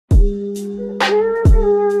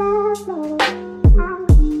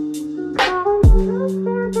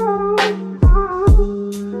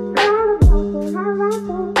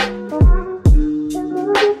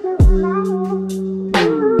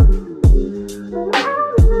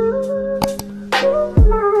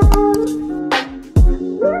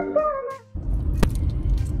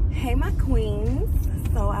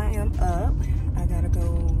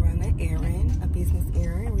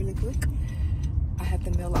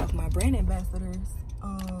off my brand ambassadors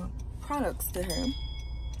products to her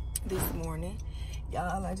this morning.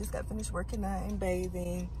 Y'all, I just got finished working out and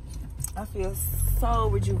bathing. I feel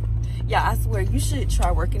so yeah, I swear you should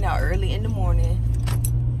try working out early in the morning,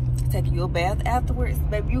 taking your bath afterwards.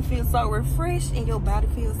 Baby, you feel so refreshed and your body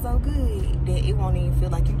feels so good that it won't even feel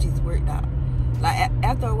like you just worked out. Like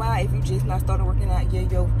after a while, if you just not started working out, yeah,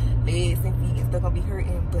 your legs and feet and stuff gonna be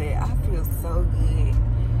hurting, but I feel so good.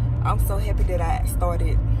 I'm so happy that I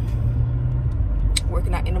started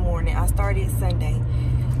working out in the morning. I started Sunday.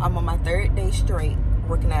 I'm on my 3rd day straight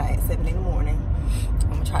working out at 7 in the morning. I'm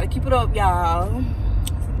gonna try to keep it up, y'all.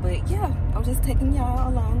 But yeah, I'm just taking y'all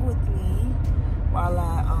along with me while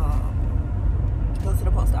I go to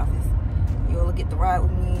the post office. You'll get to ride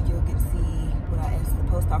with me. You'll get to see what I asked the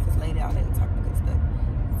post office lady, all that type of good stuff.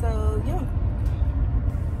 So yeah,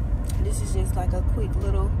 this is just like a quick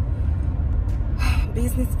little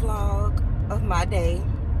business vlog of my day.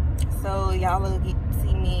 So y'all will get to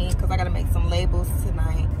see me because I gotta make some labels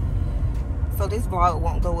tonight. So this vlog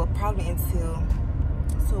won't go up probably until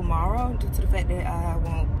tomorrow due to the fact that I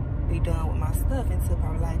won't be done with my stuff until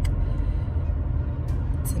probably like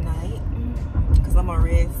tonight because I'm on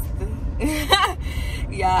rest.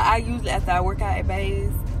 Yeah, I usually after I work out at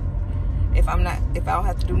base, if I don't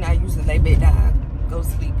have to do nothing, I usually lay back down, go to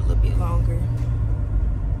sleep a little bit longer.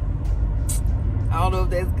 I don't know if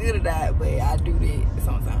that's good or not, but I do that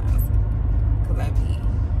sometimes. Cause I be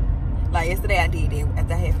like yesterday I did it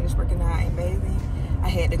after I had finished working out and bathing. I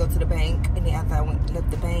had to go to the bank, and then after I left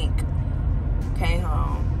the bank, came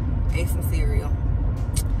home, ate some cereal,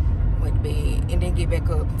 went to bed, and then get back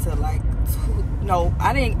up until like 2. No,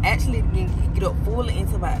 I didn't get up fully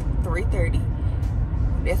until about 3:30.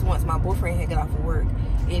 That's once my boyfriend had got off of work,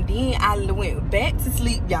 and then I went back to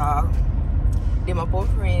sleep, y'all. Then my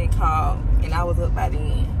boyfriend called, and I was up by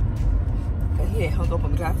then. Cause he had hung up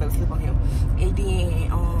on me, I fell asleep on him. And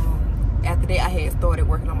then after that, I had started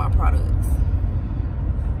working on my products.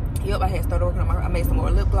 Yep, I had started working on I made some more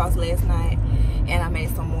lip gloss last night, and I made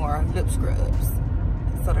some more lip scrubs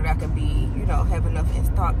so that I could be, you know, have enough in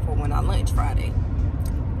stock for when I lunch Friday.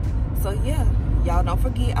 So yeah, y'all don't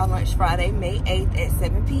forget our lunch Friday, May 8th at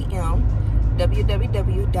 7 p.m.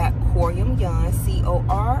 www.coriumyan,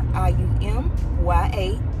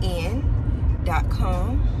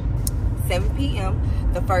 CORIUMYAN.com. 7 p.m.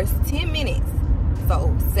 The first 10 minutes,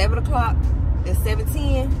 so 7 o'clock to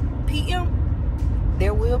 7:10 p.m.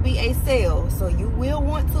 there will be a sale, so you will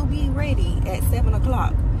want to be ready at 7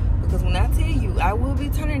 o'clock, because when I tell you I will be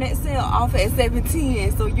turning that sale off at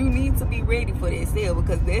 7:10, so you need to be ready for that sale,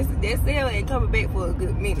 because that sale ain't coming back for a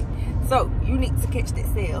good minute. So you need to catch that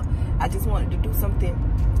sale. I just wanted to do something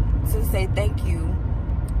to say thank you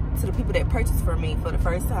to the people that purchased from me for the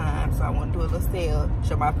first time, so I want to do a little sale,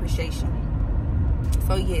 show my appreciation.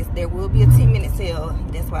 So yes, there will be a 10-minute sale.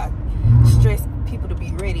 That's why I stress people to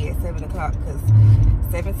be ready at 7 o'clock, because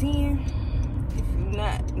 7:10, if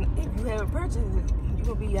you haven't purchased it, you're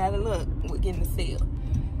gonna be out of luck with getting the sale.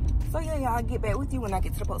 So yeah, y'all, I'll get back with you when I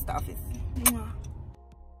get to the post office. Mwah.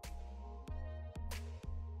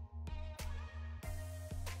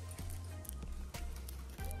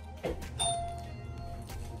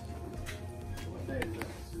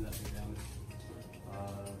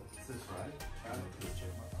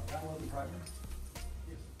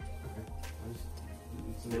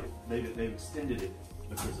 They've extended it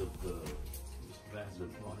because of the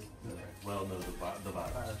well, no, the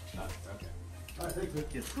virus. Okay. All right, thank you.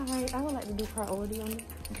 Yes. Hi, I would like to do priority on this.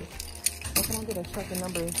 Okay. Or can I get a tracking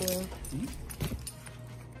number as well? Mm-hmm.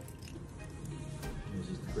 Is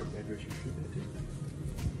this the correct address you're shipping it to?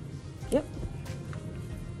 Yep.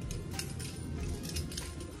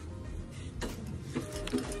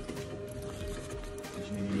 Did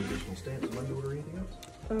you need any additional stamps, money order, or anything else?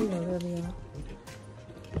 Oh no, there we are. Okay.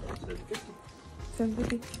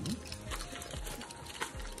 750.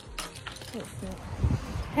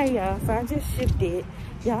 Hey y'all, so I just shipped it.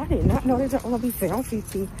 Y'all, I did not know that y'all gonna be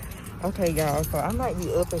 750. Okay, y'all, so I might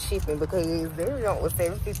be up in shipping because their junk was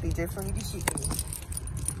 750 just for me to ship it.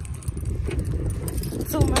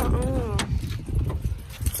 To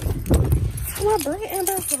my brand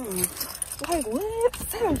ambassador. Like what?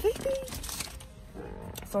 750?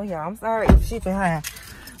 So yeah, I'm sorry if shipping high.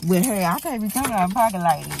 But hey, I can't be coming out of pocket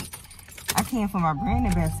like that. I can for my brand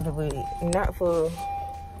ambassador, but not for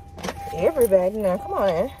everybody. Now, come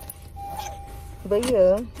on. But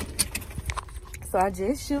yeah. So I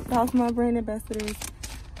just shipped off my brand ambassadors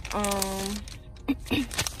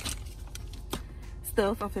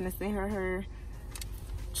stuff. I'm finna send her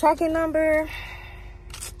tracking number.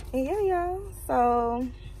 And yeah, y'all. So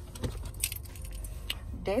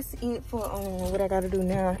that's it for what I gotta do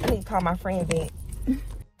now. I need to call my friend back.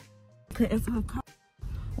 Couldn't answer her call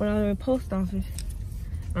when I was in the post office.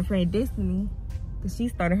 My friend Destiny, because she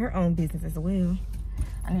started her own business as well.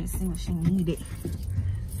 I need to see what she needed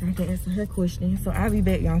so I can answer her question. So I'll be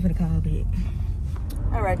back, y'all. I'm finna call her back.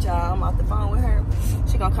 All right, y'all. I'm off the phone with her.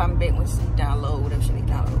 She gonna call me back when she download whatever she need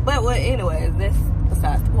to download. But well, anyways, that's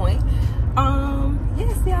besides the point.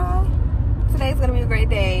 Yes, y'all. Today's gonna be a great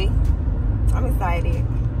day. I'm excited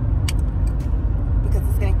because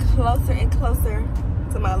it's getting closer and closer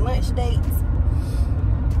to my lunch dates.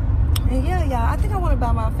 And yeah, y'all, I think I want to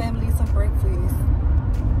buy my family some breakfast.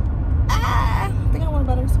 I think I want to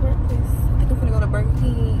buy them some breakfast. I think I'm gonna go to Burger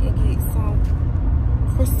King and get some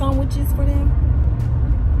croissant sandwiches for them.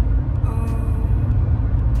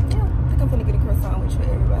 Yeah, I think I'm gonna get a croissant sandwich for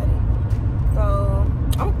everybody. So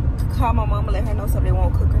I'm gonna call my mom and let her know so they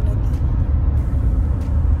won't cook or nothing.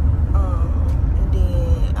 And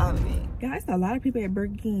then I'll be back. Guys, a lot of people at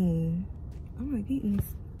Burger King. Oh my goodness.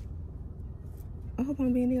 I hope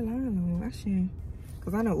I'm being there line long. I shouldn't.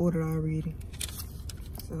 Because I know ordered already.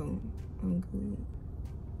 So I'm good.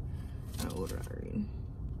 I ordered already.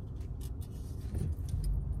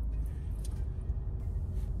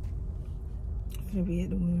 I'm gonna be at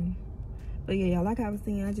the one. But yeah, y'all, like I was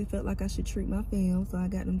saying, I just felt like I should treat my fam. So I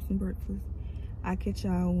got them some breakfast. I'll catch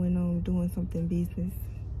y'all when I'm doing something business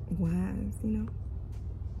wise, you know.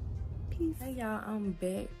 Peace. Hey y'all, I'm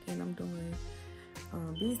back and I'm doing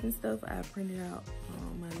business stuff. I printed out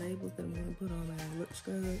my labels that I'm gonna put on my lip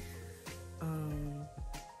scrub.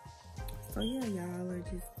 So yeah, y'all are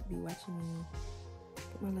just be watching me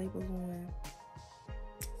put my labels on,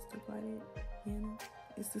 stuff like that. You know,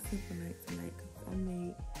 it's a simple night tonight because I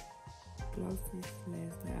made glosses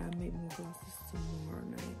last night. I made more glosses tomorrow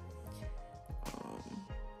night.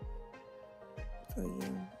 So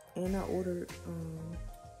yeah, and I ordered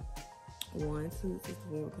 1, 2 as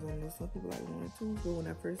well because I know some people like 1, 2. But when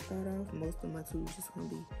I first start off, most of my tubes just gonna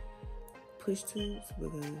be push tubes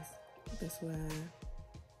because that's what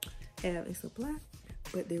I have a supply.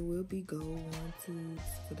 But there will be gold 1,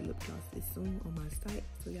 2s for the lip glosses soon on my site,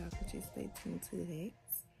 so y'all can just stay tuned to that.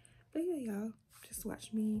 But yeah, y'all, just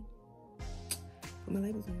watch me put my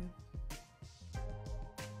labels on.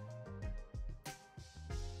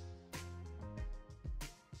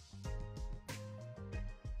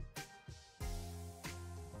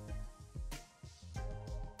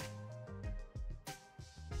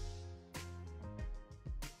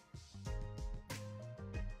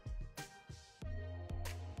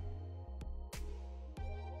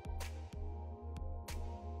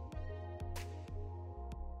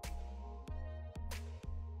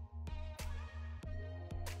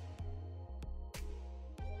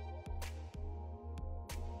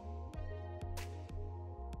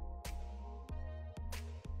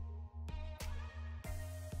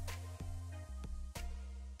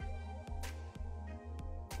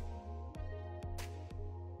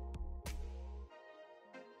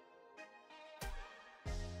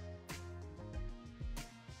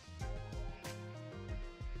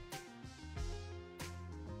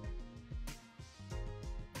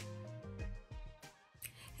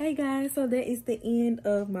 Hey guys, so that is the end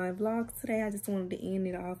of my vlog today. I just wanted to end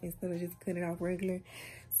it off instead of just cutting it off regular.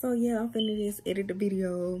 So yeah, I'm finna just edit the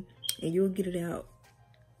video and you'll get it out.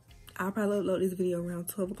 I'll probably upload this video around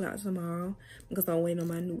 12 o'clock tomorrow because I'm waiting on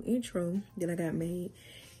my new intro that I got made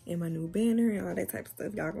and my new banner and all that type of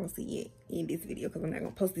stuff. Y'all gonna see it in this video because I'm not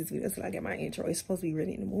gonna post this video until I get my intro. It's supposed to be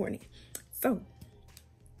ready in the morning. So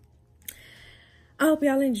I hope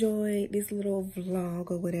y'all enjoyed this little vlog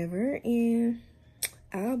or whatever, and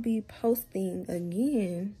I'll be posting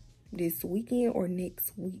again this weekend or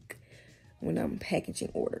next week when I'm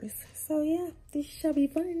packaging orders. So yeah, this shall be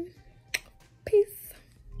fun. Peace.